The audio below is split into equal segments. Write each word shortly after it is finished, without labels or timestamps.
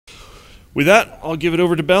With that, I'll give it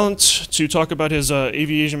over to Balint to talk about his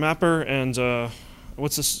aviation mapper and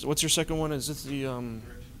what's this? What's your second one? Is it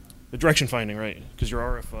the direction finding, right? Because your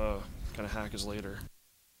RF kind of hack is later.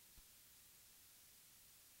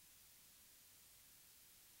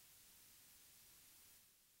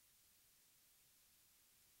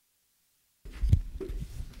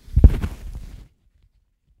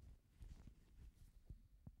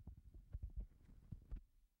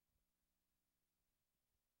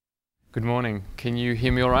 Good morning. Can you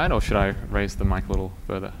hear me all right, or should I raise the mic a little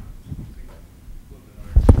further?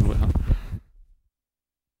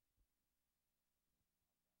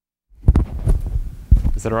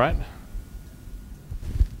 Is that all right?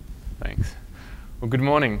 Thanks. Well, good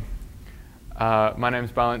morning. My name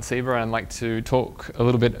is Seeber, and I'd like to talk a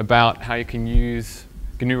little bit about how you can use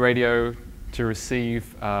GNU Radio to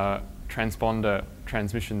receive transponder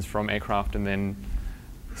transmissions from aircraft and then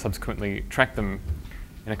subsequently track them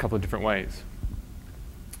in a couple of different ways.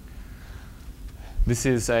 This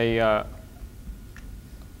is a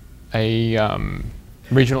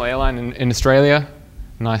regional airline in Australia.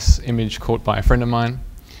 Nice image caught by a friend of mine.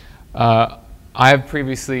 I have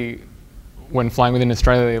previously, when flying within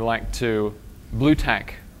Australia, liked to blue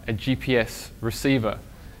tack a GPS receiver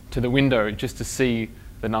to the window just to see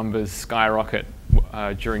the numbers skyrocket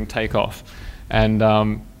during takeoff.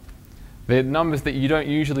 And they're numbers that you don't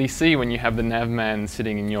usually see when you have the navman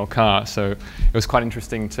sitting in your car. So it was quite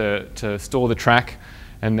interesting to store the track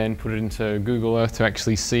and then put it into Google Earth to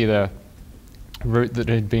actually see the route that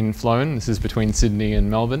had been flown. This is between Sydney and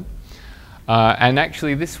Melbourne. And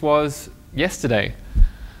actually, this was yesterday.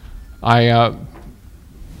 I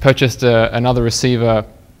purchased another receiver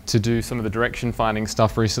to do some of the direction finding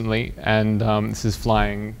stuff recently, and this is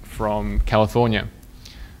flying from California.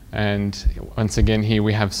 And once again, here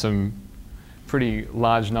we have some pretty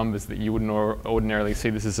large numbers that you wouldn't ordinarily see.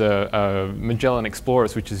 This is a Magellan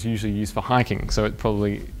Explorers, which is usually used for hiking, so it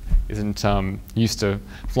probably isn't used to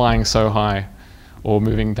flying so high or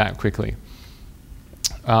moving that quickly.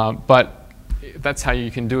 But that's how you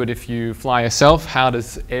can do it if you fly yourself. How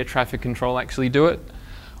does air traffic control actually do it?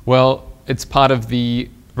 Well, it's part of the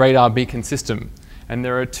radar beacon system, and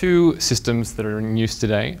there are two systems that are in use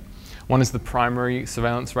today. One is the primary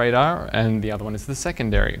surveillance radar, and the other one is the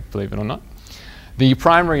secondary, believe it or not. The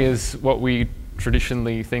primary is what we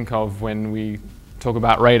traditionally think of when we talk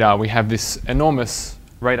about radar. We have this enormous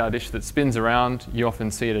radar dish that spins around. You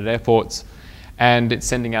often see it at airports, and it's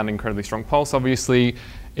sending out an incredibly strong pulse, obviously.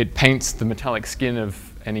 It paints the metallic skin of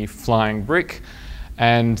any flying brick,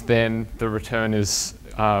 and then the return is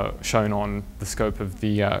shown on the scope of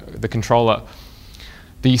the controller.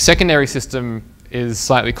 The secondary system is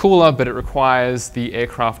slightly cooler, but it requires the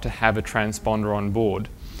aircraft to have a transponder on board.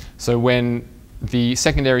 So when the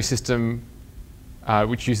secondary system,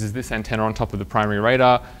 which uses this antenna on top of the primary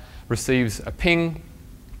radar, receives a ping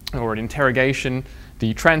or an interrogation,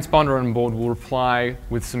 the transponder on board will reply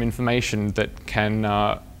with some information that can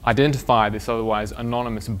identify this otherwise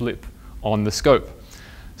anonymous blip on the scope.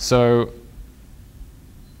 So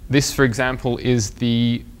this, for example, is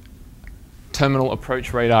the terminal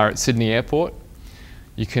approach radar at Sydney Airport.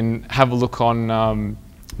 You can have a look on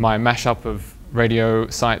my mashup of radio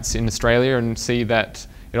sites in Australia and see that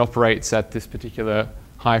it operates at this particular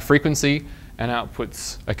high frequency and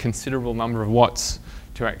outputs a considerable number of watts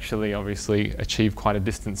to actually obviously achieve quite a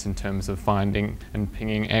distance in terms of finding and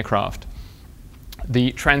pinging aircraft.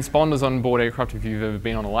 The transponders on board aircraft, if you've ever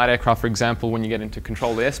been on a light aircraft, for example, when you get into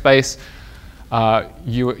controlled airspace,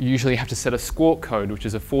 you usually have to set a squawk code, which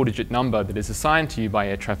is a 4-digit number that is assigned to you by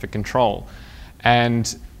air traffic control.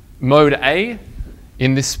 And mode A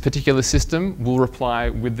in this particular system will reply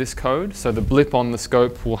with this code. So the blip on the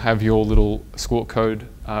scope will have your little squawk code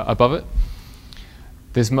above it.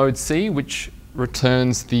 There's mode C, which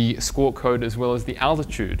returns the squawk code as well as the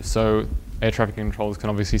altitude. So air traffic controllers can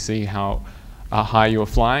obviously see how high you're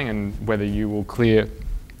flying and whether you will clear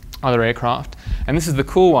other aircraft. And this is the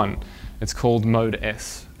cool one. It's called mode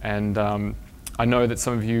S. And I know that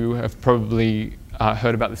some of you have probably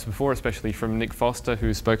heard about this before, especially from Nick Foster,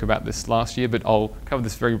 who spoke about this last year, but I'll cover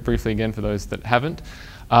this very briefly again for those that haven't.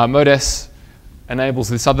 Mode S enables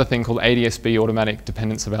this other thing called ADS-B, Automatic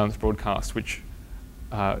Dependent Surveillance Broadcast, which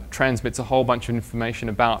transmits a whole bunch of information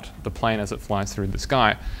about the plane as it flies through the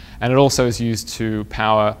sky. And it also is used to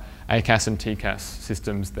power ACARS and TCAS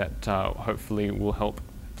systems that hopefully will help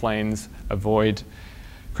planes avoid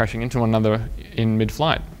crashing into one another in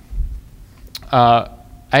mid-flight. A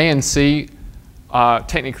and C are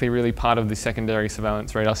technically really part of the secondary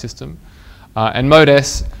surveillance radar system. And mode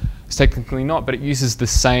S is technically not, but it uses the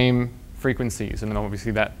same frequencies, and then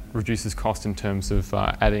obviously that reduces cost in terms of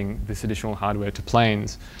adding this additional hardware to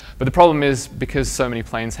planes. But the problem is, because so many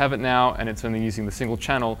planes have it now and it's only using the single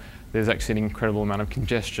channel, there's actually an incredible amount of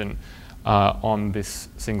congestion on this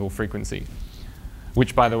single frequency,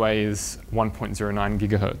 which, by the way, is 1.09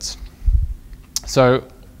 gigahertz. So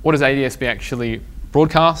what does ADSB actually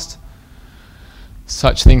broadcast?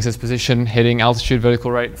 Such things as position, heading, altitude,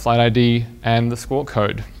 vertical rate, flight ID, and the squawk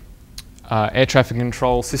code. Air traffic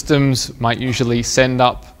control systems might usually send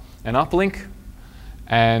up an uplink,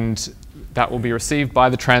 and that will be received by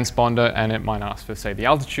the transponder, and it might ask for, say, the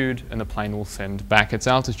altitude, and the plane will send back its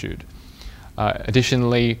altitude.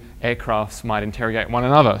 Additionally, aircrafts might interrogate one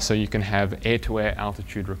another, so you can have air-to-air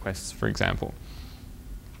altitude requests, for example.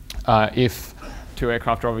 If two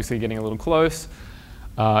aircraft are obviously getting a little close,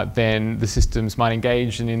 then the systems might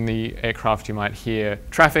engage, and in the aircraft you might hear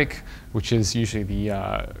traffic, which is usually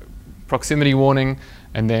the proximity warning.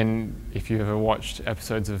 And then if you've ever watched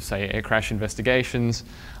episodes of, say, air crash investigations,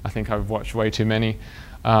 I think I've watched way too many,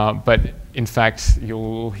 but in fact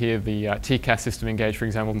you'll hear the TCAS system engage, for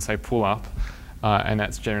example, and say pull up, and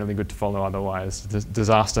that's generally good to follow, otherwise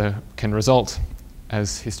disaster can result,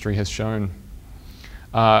 as history has shown.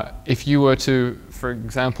 If you were to, for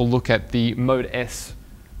example, look at the Modez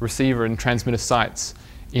receiver and transmitter sites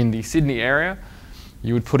in the Sydney area,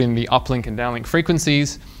 you would put in the uplink and downlink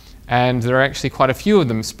frequencies, and there are actually quite a few of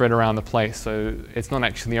them spread around the place. So it's not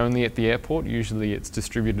actually only at the airport. Usually it's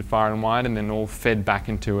distributed far and wide and then all fed back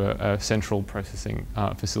into a central processing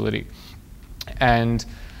facility. And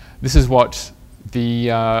this is what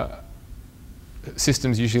the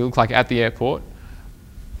systems usually look like at the airport.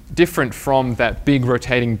 Different from that big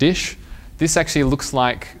rotating dish, this actually looks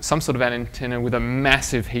like some sort of an antenna with a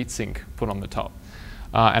massive heatsink put on the top.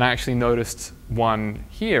 And I actually noticed one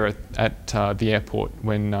here at the airport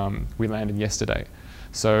when we landed yesterday.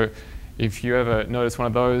 So if you ever notice one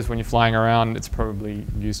of those when you're flying around, it's probably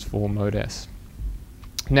used for Modez.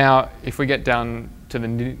 Now, if we get down to the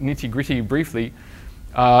nitty-gritty briefly,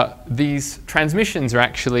 these transmissions are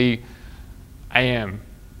actually AM.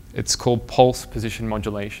 It's called pulse position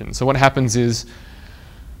modulation. So what happens is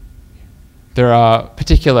there are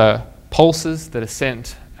particular pulses that are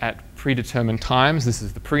sent at predetermined times. This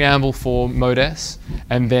is the preamble for Modez,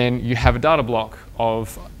 and then you have a data block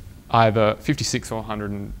of either 56 or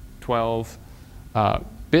 112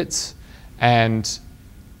 bits, and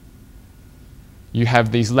you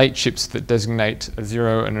have these late chips that designate a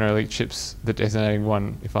 0 and early chips that designate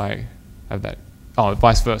 1, if I have that,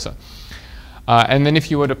 vice versa. And then if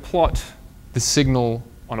you were to plot the signal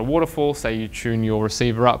on a waterfall, say you tune your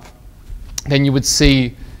receiver up, then you would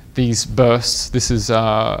see these bursts. This is,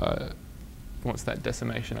 what's that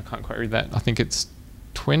decimation? I can't quite read that. I think it's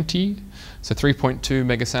 20, so 3.2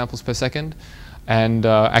 megasamples per second. And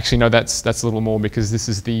actually, no, that's a little more, because this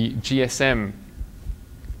is the GSM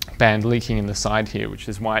band leaking in the side here, which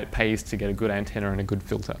is why it pays to get a good antenna and a good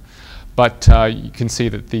filter. But you can see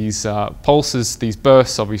that these pulses, these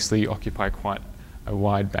bursts, obviously occupy quite a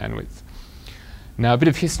wide bandwidth. Now, a bit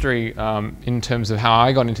of history in terms of how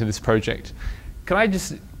I got into this project. Can I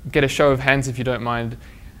just get a show of hands, if you don't mind?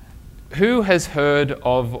 Who has heard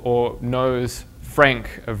of or knows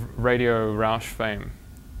Frank of Radio Roush fame?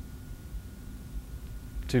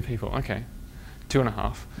 2 people, okay,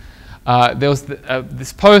 2.5. There was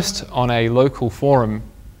this post on a local forum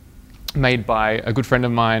made by a good friend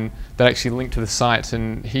of mine that actually linked to the site,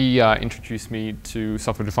 and he introduced me to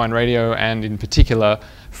software-defined radio, and in particular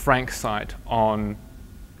Frank's site on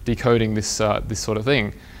decoding this, this sort of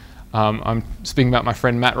thing. I'm speaking about my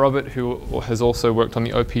friend Matt Robert, who has also worked on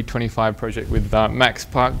the OP25 project with Max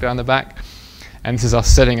Park down the back. And this is us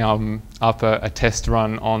setting up a test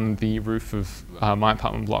run on the roof of my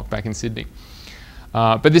apartment block back in Sydney.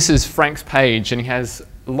 But this is Frank's page, and he has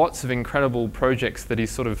lots of incredible projects that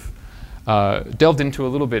he's sort of delved into a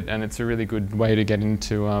little bit, and it's a really good way to get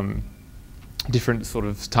into different sort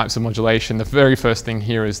of types of modulation. The very first thing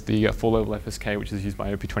here is the 4-level FSK, which is used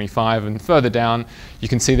by OP25, and further down you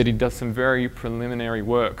can see that he does some very preliminary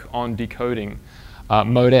work on decoding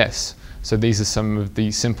Modez. So these are some of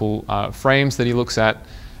the simple frames that he looks at,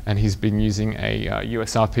 and he's been using a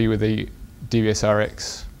USRP with a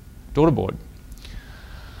DVSRX daughter board.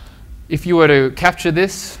 If you were to capture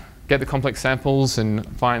this, get the complex samples and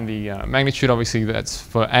find the magnitude, obviously that's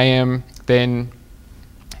for AM, then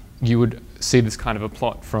you would see this kind of a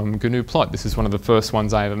plot from GNU plot. This is one of the first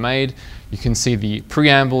ones I ever made. You can see the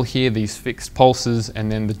preamble here, these fixed pulses,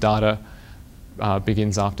 and then the data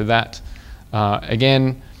begins after that.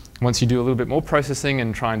 Again, once you do a little bit more processing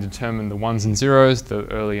and try and determine the 1s and 0s, the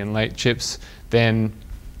early and late chips, then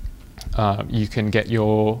you can get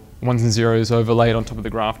your ones and zeros overlaid on top of the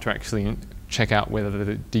graph to actually check out whether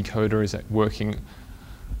the decoder is working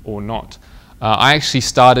or not. I actually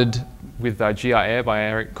started with GR by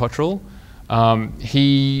Eric Cottrell.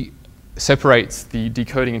 He separates the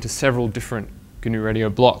decoding into several different GNU Radio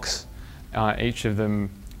blocks, each of them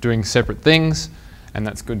doing separate things, and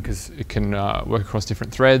that's good because it can work across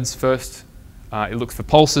different threads. First, it looks for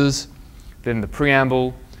pulses, then the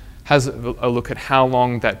preamble, has a look at how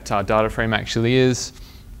long that data frame actually is,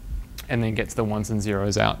 and then gets the ones and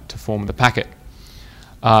zeros out to form the packet.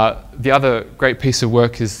 The other great piece of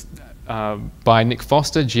work is by Nick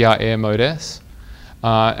Foster, GR-powered Modez.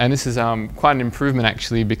 And this is quite an improvement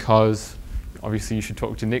actually, because obviously you should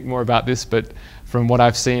talk to Nick more about this, but from what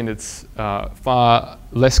I've seen, it's far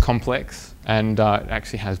less complex, and it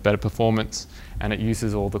actually has better performance, and it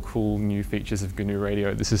uses all the cool new features of GNU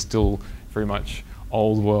Radio. This is still very much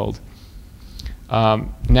old world.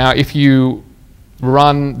 Now, if you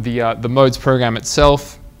run the modes program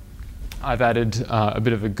itself, I've added a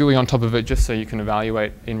bit of a GUI on top of it just so you can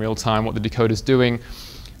evaluate in real time what the decoder is doing.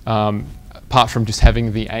 Apart from just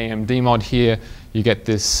having the AM demod here, you get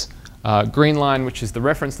this green line, which is the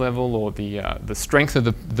reference level or the strength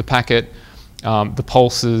of the packet. The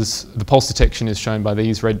pulse detection is shown by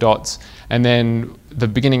these red dots, and then the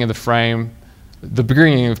beginning of the frame, the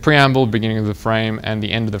beginning of the preamble, beginning of the frame, and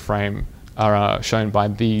the end of the frame are shown by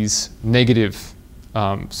these negative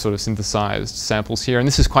sort of synthesized samples here. And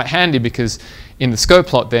this is quite handy because in the scope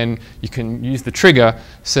plot then you can use the trigger,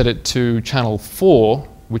 set it to channel 4,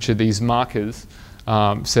 which are these markers,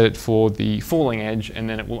 set it for the falling edge, and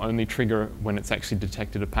then it will only trigger when it's actually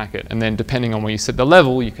detected a packet. And then depending on where you set the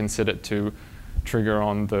level, you can set it to trigger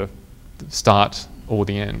on the start or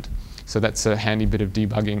the end. So that's a handy bit of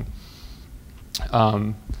debugging.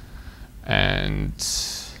 And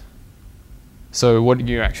so what do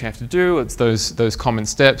you actually have to do? It's those common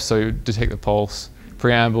steps. So detect the pulse,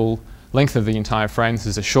 preamble, length of the entire frame. This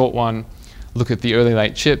is a short one. Look at the early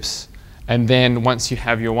late chips. And then once you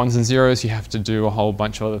have your ones and zeros, you have to do a whole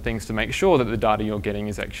bunch of other things to make sure that the data you're getting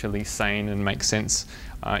is actually sane and makes sense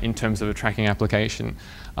in terms of a tracking application.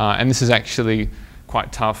 And this is actually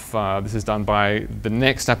quite tough. This is done by the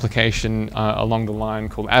next application along the line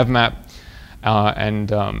called AvMap. And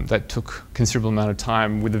that took a considerable amount of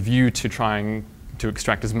time with a view to trying to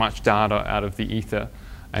extract as much data out of the ether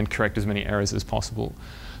and correct as many errors as possible.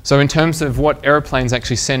 So in terms of what aeroplanes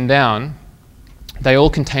actually send down, they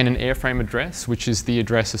all contain an airframe address, which is the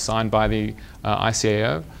address assigned by the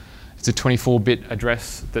ICAO. It's a 24-bit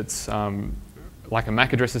address that's like a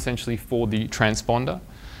MAC address essentially for the transponder.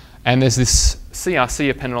 And there's this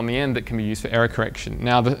CRC appended on the end that can be used for error correction.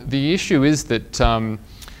 Now the issue is that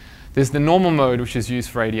there's the normal mode, which is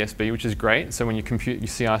used for ADS-B, which is great. So when you compute your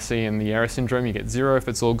CRC and the error syndrome, you get 0 if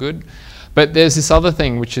it's all good. But there's this other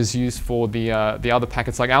thing which is used for the other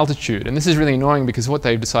packets like altitude. And this is really annoying because what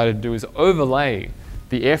they've decided to do is overlay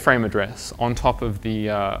the airframe address on top of the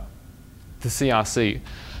CRC.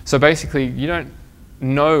 So basically, you don't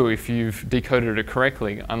know if you've decoded it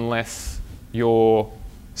correctly unless your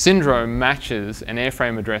syndrome matches an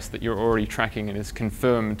airframe address that you're already tracking and is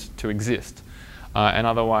confirmed to exist. And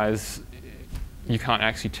otherwise, you can't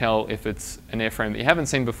actually tell if it's an airframe that you haven't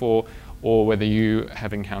seen before or whether you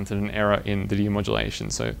have encountered an error in the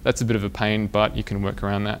demodulation. So that's a bit of a pain, but you can work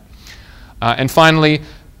around that. And finally,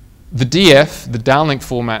 the DF, the downlink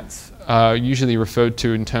formats, are usually referred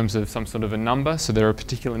to in terms of some sort of a number. So there are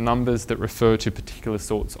particular numbers that refer to particular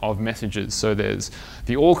sorts of messages. So there's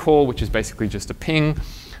the all call, which is basically just a ping.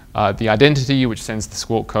 The identity, which sends the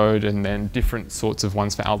squawk code, and then different sorts of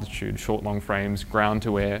ones for altitude, short, long frames, ground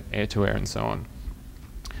to air to air, and so on.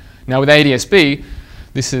 Now with ADS-B,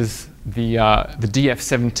 this is the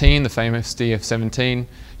DF-17, the famous DF-17.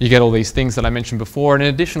 You get all these things that I mentioned before, and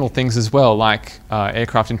additional things as well, like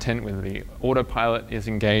aircraft intent, whether the autopilot is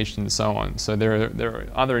engaged, and so on. So there are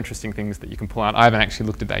other interesting things that you can pull out. I haven't actually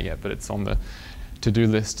looked at that yet, but it's on the to-do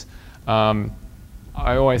list.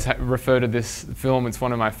 I always refer to this film, it's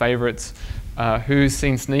one of my favorites. Who's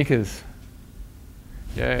seen Sneakers?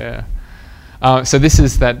 Yeah. So this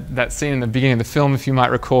is that scene in the beginning of the film, if you might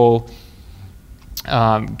recall.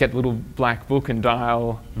 Get the little black book and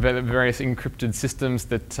dial various encrypted systems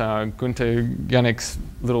that Gunter Yannick's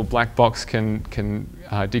little black box can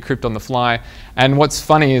decrypt on the fly. And what's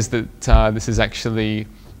funny is that this is actually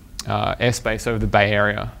airspace over the Bay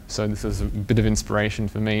Area. So this is a bit of inspiration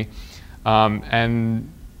for me. And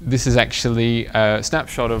this is actually a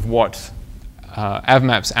snapshot of what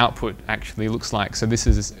AvMap's output actually looks like. So this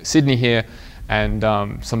is Sydney here and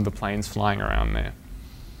some of the planes flying around there.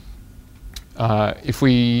 If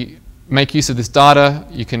we make use of this data,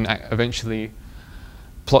 you can eventually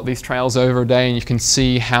plot these trails over a day, and you can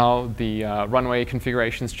see how the runway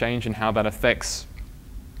configurations change and how that affects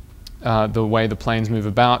the way the planes move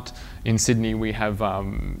about. In Sydney, we have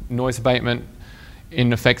noise abatement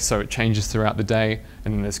in effect, so it changes throughout the day,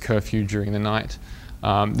 and then there's curfew during the night.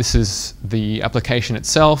 This is the application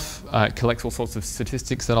itself. It collects all sorts of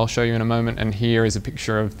statistics that I'll show you in a moment, and here is a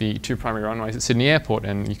picture of the 2 primary runways at Sydney Airport,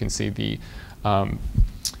 and you can see the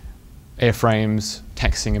airframes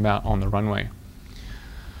taxiing about on the runway.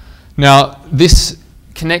 Now, this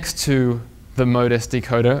connects to the Modez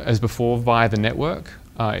decoder as before via the network.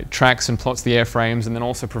 It tracks and plots the airframes, and then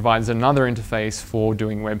also provides another interface for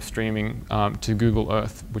doing web streaming to Google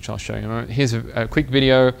Earth, which I'll show you in a moment. Here's a quick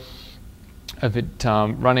video of it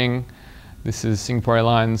running. This is Singapore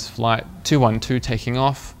Airlines flight 212 taking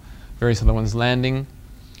off, various other ones landing.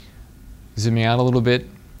 Zooming out a little bit,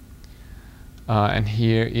 and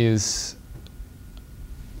here is,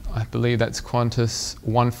 I believe that's Qantas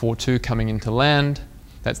 142 coming into land.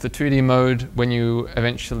 That's the 2D mode when you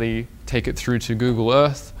eventually take it through to Google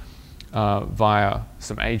Earth via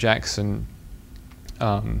some AJAX and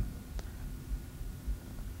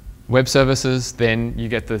web services. Then you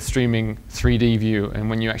get the streaming 3D view, and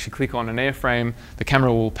when you actually click on an airframe, the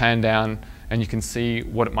camera will pan down and you can see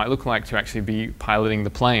what it might look like to actually be piloting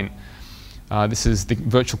the plane. This is the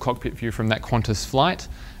virtual cockpit view from that Qantas flight,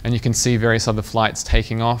 and you can see various other flights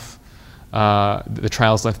taking off. The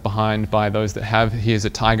trails left behind by those that have. Here's a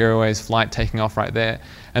Tiger Airways flight taking off right there.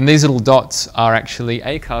 And these little dots are actually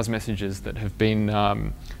ACARS messages that have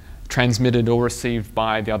been transmitted or received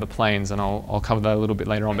by the other planes, and I'll cover that a little bit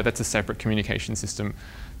later on, but that's a separate communication system.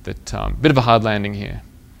 That bit of a hard landing here.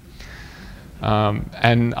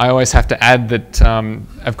 And I always have to add that,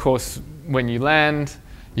 of course, when you land,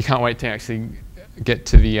 you can't wait to actually get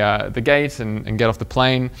to the gate and get off the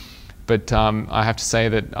plane. But I have to say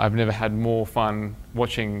that I've never had more fun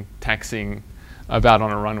watching taxiing about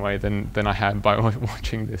on a runway than I had by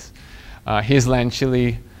watching this. Here's Land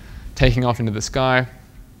Chile taking off into the sky.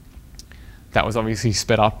 That was obviously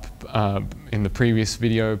sped up in the previous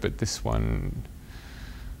video, but this one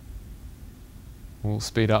will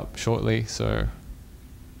speed up shortly. So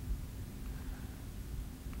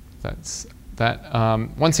that's that.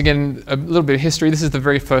 Once again, a little bit of history. This is the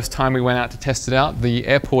very first time we went out to test it out. The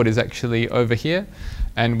airport is actually over here,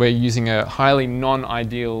 and we're using a highly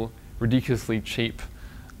non-ideal, ridiculously cheap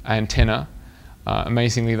antenna.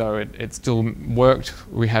 Amazingly though, it still worked.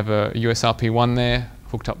 We have a USRP 1 there,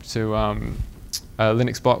 hooked up to a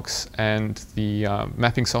Linux box and the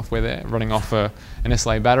mapping software there, running off an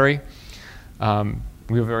SLA battery.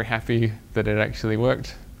 We were very happy that it actually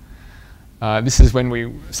worked. This is when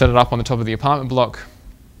we set it up on the top of the apartment block,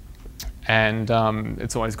 and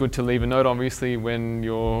it's always good to leave a note, obviously, when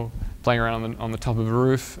you're playing around on the top of a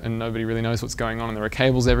roof and nobody really knows what's going on and there are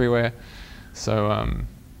cables everywhere. So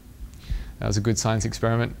that was a good science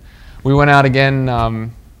experiment. We went out again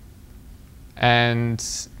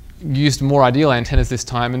and used more ideal antennas this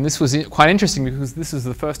time, and this was quite interesting because this is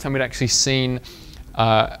the first time we'd actually seen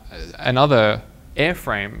another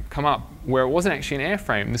airframe come up where it wasn't actually an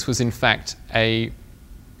airframe. This was in fact a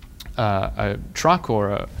truck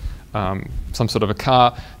or some sort of a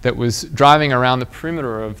car that was driving around the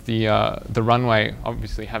perimeter of the runway,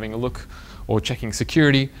 obviously having a look or checking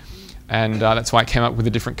security, and that's why it came up with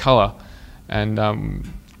a different color. And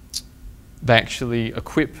they actually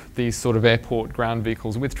equip these sort of airport ground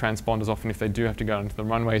vehicles with transponders often if they do have to go into the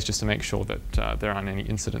runways, just to make sure that there aren't any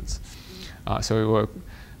incidents. So we were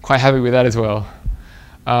quite happy with that as well.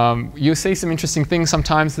 You'll see some interesting things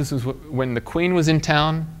sometimes. This was when the Queen was in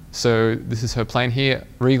town. So this is her plane here,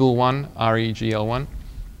 Regal 1, R-E-G-L 1.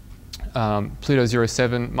 Pluto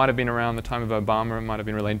 07 might have been around the time of Obama, it might have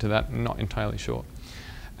been related to that, I'm not entirely sure.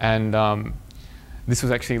 And this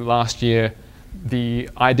was actually last year. The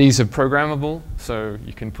IDs are programmable, so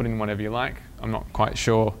you can put in whatever you like. I'm not quite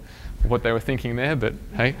sure what they were thinking there, but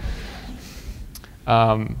hey.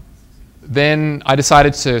 Then I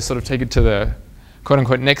decided to sort of take it to the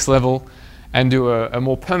quote-unquote next level and do a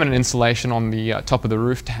more permanent installation on the top of the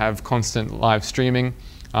roof to have constant live streaming.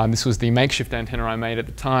 This was the makeshift antenna I made at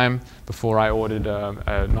the time before I ordered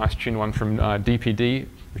a nice tuned one from DPD,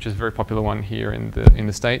 which is a very popular one here in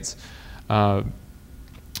the States.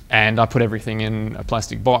 And I put everything in a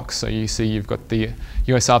plastic box. So you see you've got the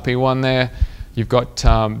USRP 1 there, you've got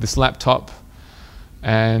this laptop,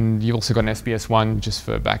 and you've also got an SBS 1 just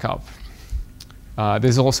for backup.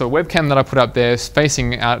 There's also a webcam that I put up there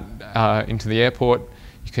facing out into the airport.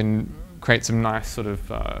 You can create some nice sort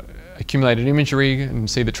of accumulated imagery and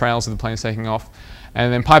see the trails of the planes taking off,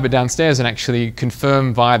 and then pipe it downstairs and actually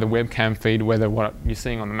confirm via the webcam feed whether what you're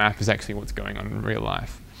seeing on the map is actually what's going on in real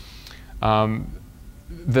life.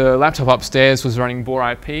 The laptop upstairs was running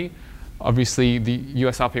Bore IP. Obviously, the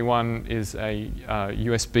USRP one is a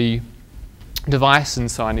USB device,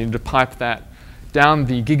 and so I needed to pipe that down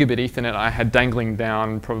the gigabit Ethernet I had dangling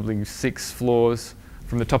down probably 6 floors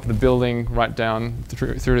from the top of the building right down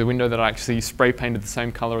through the window that I actually spray painted the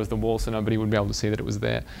same color as the wall so nobody would be able to see that it was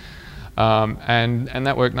there. And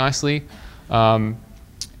that worked nicely.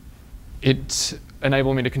 It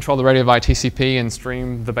enabled me to control the radio via TCP and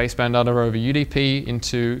stream the baseband data over UDP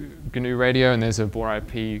into GNU Radio, and there's a Bore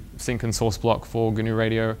IP sync and source block for GNU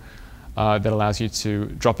Radio that allows you to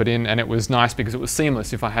drop it in. And it was nice because it was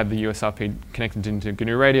seamless. If I had the USRP connected into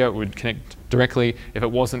GNU Radio, it would connect directly. If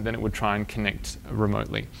it wasn't, then it would try and connect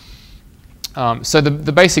remotely. So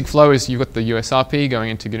the basic flow is you've got the USRP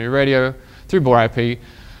going into GNU Radio through Bore IP.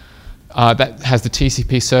 That has the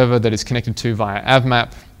TCP server that is connected to via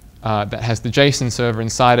AvMap. That has the JSON server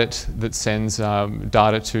inside it that sends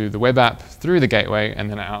data to the web app through the gateway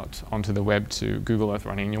and then out onto the web to Google Earth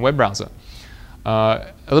running in your web browser.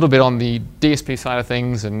 A little bit on the DSP side of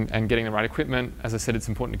things and getting the right equipment. As I said, it's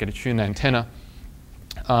important to get a tuned antenna.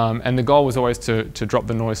 And the goal was always to drop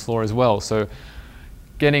the noise floor as well. So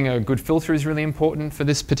getting a good filter is really important for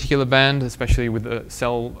this particular band, especially with the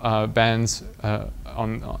cell bands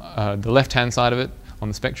on the left-hand side of it on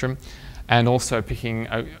the spectrum, and also picking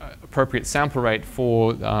an appropriate sample rate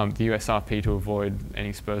for the USRP to avoid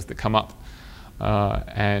any spurs that come up.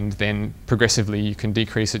 And then progressively you can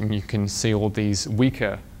decrease it and you can see all these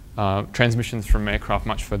weaker transmissions from aircraft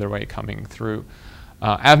much further away coming through.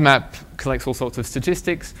 AvMap collects all sorts of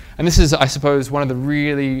statistics, and this is, I suppose, one of the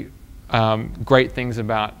really great things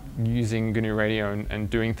about using GNU Radio and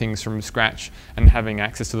doing things from scratch and having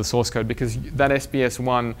access to the source code, because that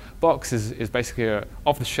SBS1 box is basically an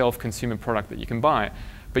off-the-shelf consumer product that you can buy,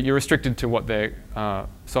 but you're restricted to what their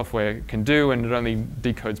software can do, and it only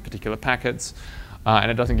decodes particular packets,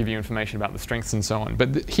 and it doesn't give you information about the strengths and so on.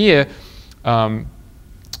 But here,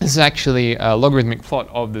 this is actually a logarithmic plot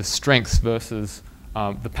of the strengths versus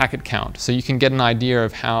the packet count. So you can get an idea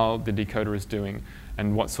of how the decoder is doing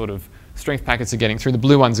and what sort of strength packets are getting through. The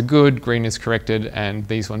blue ones are good, green is corrected, and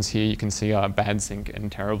these ones here you can see are bad sync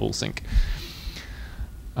and terrible sync.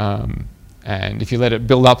 And if you let it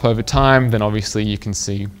build up over time, then obviously you can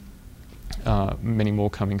see many more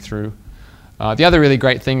coming through. The other really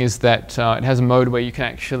great thing is that it has a mode where you can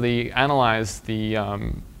actually analyze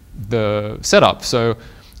the setup. So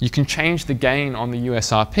you can change the gain on the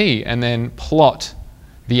USRP and then plot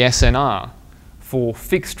the SNR for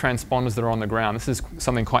fixed transponders that are on the ground. This is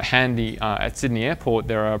something quite handy. At Sydney Airport,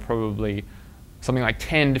 there are probably something like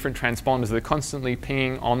 10 different transponders that are constantly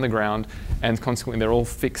pinging on the ground, and consequently they're all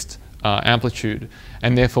fixed amplitude.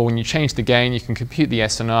 And therefore, when you change the gain, you can compute the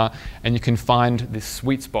SNR, and you can find this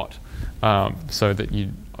sweet spot so that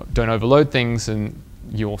you don't overload things, and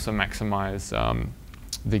you also maximize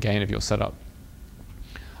the gain of your setup.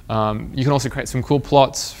 You can also create some cool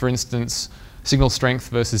plots. For instance, signal strength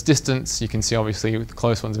versus distance. You can see obviously the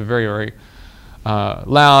close ones are very, very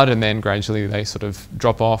loud, and then gradually they sort of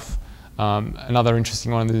drop off. Another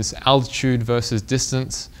interesting one is altitude versus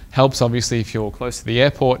distance. Helps obviously if you're close to the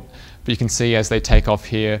airport, but you can see as they take off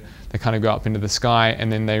here, they kind of go up into the sky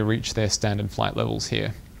and then they reach their standard flight levels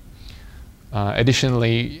here.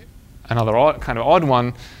 Additionally, another kind of odd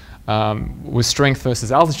one was strength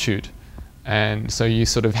versus altitude. And so you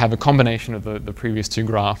sort of have a combination of the previous two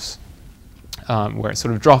graphs where it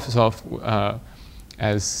sort of drops off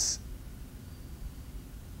as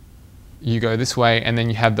you go this way, and then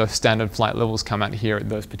you have the standard flight levels come out here at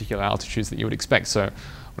those particular altitudes that you would expect. So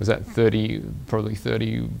what is that, probably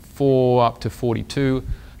 34 up to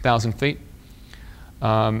 42,000 feet.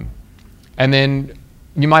 And then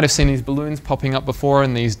you might have seen these balloons popping up before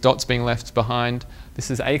and these dots being left behind.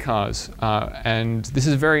 This is ACARS, and this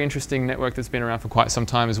is a very interesting network that's been around for quite some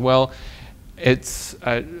time as well. It's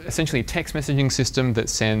essentially a text messaging system that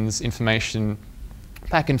sends information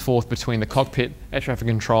back and forth between the cockpit, air traffic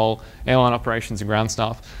control, airline operations, and ground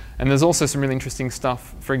staff. And there's also some really interesting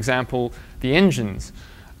stuff. For example, the engines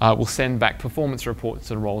will send back performance reports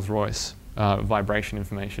to Rolls-Royce, vibration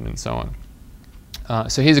information, and so on.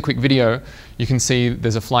 So here's a quick video. You can see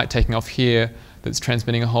there's a flight taking off here that's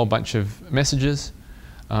transmitting a whole bunch of messages.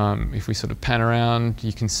 If we sort of pan around,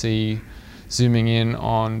 you can see, zooming in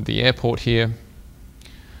on the airport here,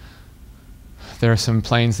 there are some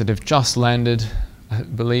planes that have just landed, I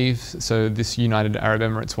believe. So this United Arab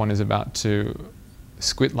Emirates one is about to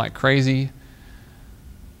squid like crazy.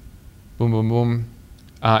 boom, boom, boom.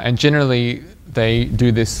 And generally, they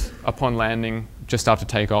do this upon landing, just after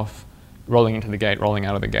takeoff, rolling into the gate, rolling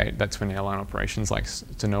out of the gate. That's when airline operations likes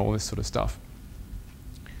to know all this sort of stuff.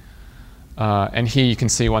 And here you can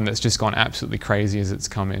see one that's just gone absolutely crazy as it's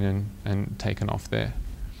come in and taken off there.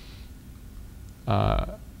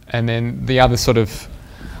 And then the other sort of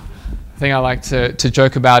thing I like to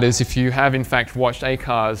joke about is if you have in fact watched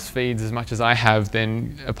ACARS feeds as much as I have,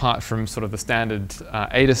 then apart from sort of the standard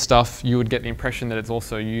ADA stuff, you would get the impression that it's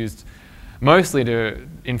also used mostly to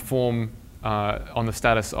inform on the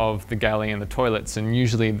status of the galley and the toilets, and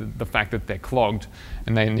usually the fact that they're clogged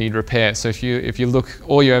and they need repair. So if you look,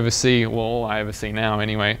 all you ever see, well, all I ever see now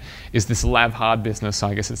anyway, is this lav hard business.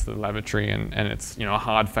 I guess it's the lavatory, and it's a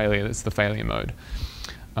hard failure. It's the failure mode.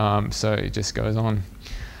 So it just goes on.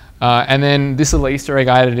 And then this little Easter egg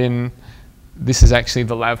I added in. This is actually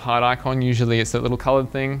the lav hard icon. Usually it's that little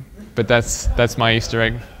colored thing, but that's my Easter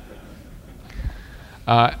egg.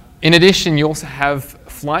 In addition, you also have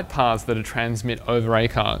flight paths that are transmit over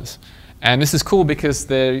ACARS. And this is cool because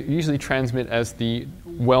they usually transmit as the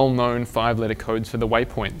well-known 5-letter codes for the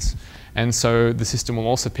waypoints. And so the system will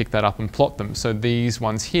also pick that up and plot them. So these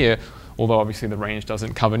ones here, although obviously the range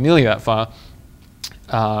doesn't cover nearly that far,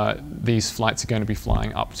 these flights are going to be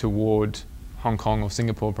flying up toward Hong Kong or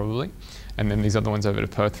Singapore probably. And then these other ones over to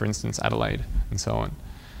Perth, for instance, Adelaide, and so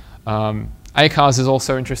on. ACARS is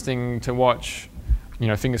also interesting to watch.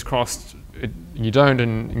 Fingers crossed you don't,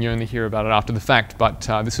 and you only hear about it after the fact, but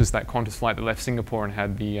this was that Qantas flight that left Singapore and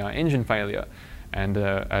had the engine failure, and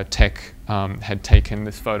a tech had taken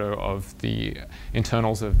this photo of the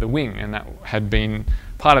internals of the wing, and that had been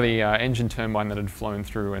part of the engine turbine that had flown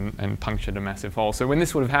through and punctured a massive hole. So when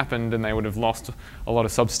this would have happened and they would have lost a lot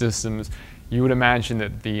of subsystems, you would imagine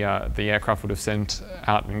that the aircraft would have sent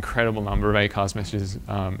out an incredible number of ACARS messages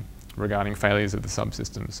regarding failures of the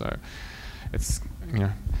subsystem. So it's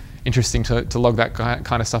interesting to log that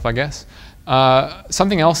kind of stuff, I guess.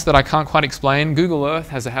 Something else that I can't quite explain, Google Earth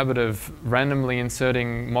has a habit of randomly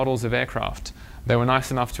inserting models of aircraft. They were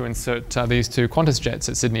nice enough to insert these two Qantas jets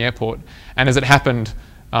at Sydney Airport, and as it happened,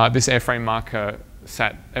 this airframe marker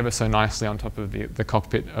sat ever so nicely on top of the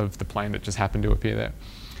cockpit of the plane that just happened to appear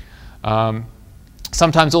there.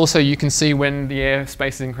 Sometimes also you can see when the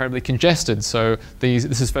airspace is incredibly congested. So this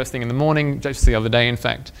is first thing in the morning, just the other day in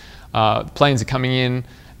fact. Planes are coming in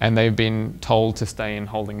and they've been told to stay in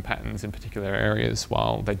holding patterns in particular areas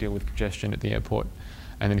while they deal with congestion at the airport.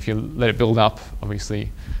 And then if you let it build up, obviously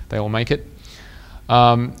they all make it.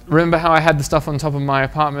 Remember how I had the stuff on top of my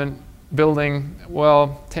apartment building?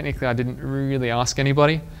 Well, technically I didn't really ask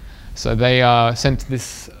anybody. So they sent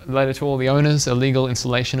this letter to all the owners, illegal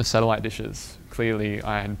installation of satellite dishes. Clearly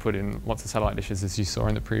I had put in lots of satellite dishes, as you saw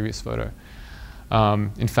in the previous photo.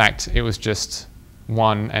 In fact, it was just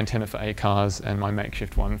one antenna for ACARS and my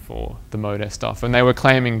makeshift one for the Modez stuff. And they were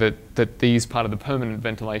claiming that these part of the permanent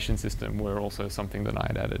ventilation system were also something that I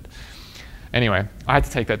had added. Anyway, I had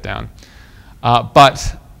to take that down.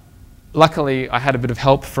 But luckily, I had a bit of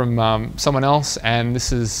help from someone else, and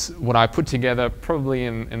this is what I put together probably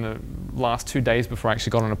in the last 2 days before I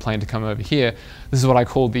actually got on a plane to come over here. This is what I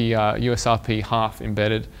call the USRP half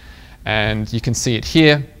embedded. And you can see it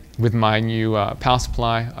here with my new power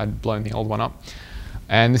supply. I'd blown the old one up.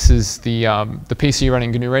 And this is the PC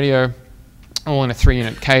running GNU Radio, all in a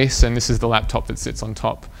 3-unit case, and this is the laptop that sits on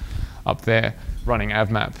top up there running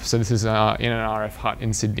AvMap. So this is in an RF hut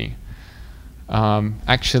in Sydney.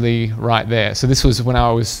 Actually right there. So this was when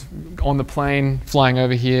I was on the plane flying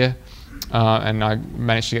over here, and I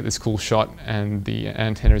managed to get this cool shot, and the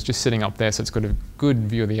antenna is just sitting up there, so it's got a good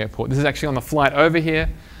view of the airport. This is actually on the flight over here.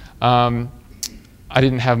 I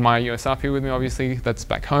didn't have my USRP with me, obviously, that's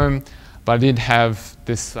back home, but I did have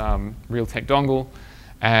this Realtek dongle,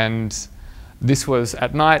 and this was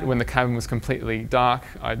at night when the cabin was completely dark.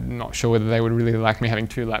 I'm not sure whether they would really like me having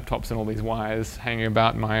 2 laptops and all these wires hanging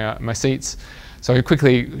about my seats. So I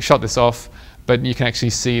quickly shot this off, but you can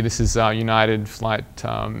actually see this is United Flight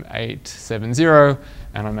 870,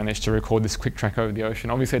 and I managed to record this quick track over the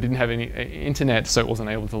ocean. Obviously I didn't have any internet, so it wasn't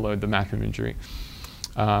able to load the map imagery.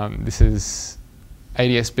 This is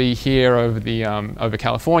ADS-B here over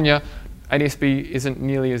California. ADS-B isn't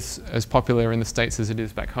nearly as popular in the States as it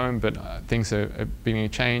is back home, but things are beginning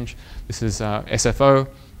to change. This is SFO,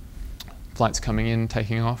 flights coming in,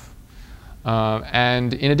 taking off.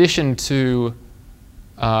 And in addition to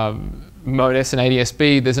Modez and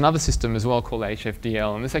ADS-B, there's another system as well called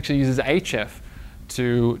HFDL, and this actually uses HF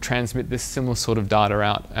to transmit this similar sort of data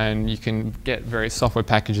out, and you can get various software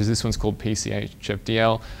packages. This one's called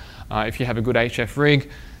PCHFDL. If you have a good HF rig,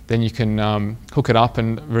 then you can hook it up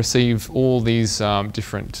and receive all these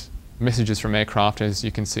different messages from aircraft, as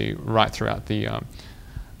you can see, right throughout the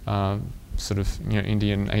sort of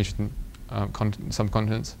Indian, Asian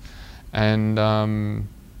subcontinents. And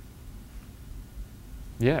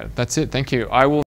yeah, that's it. Thank you. I will.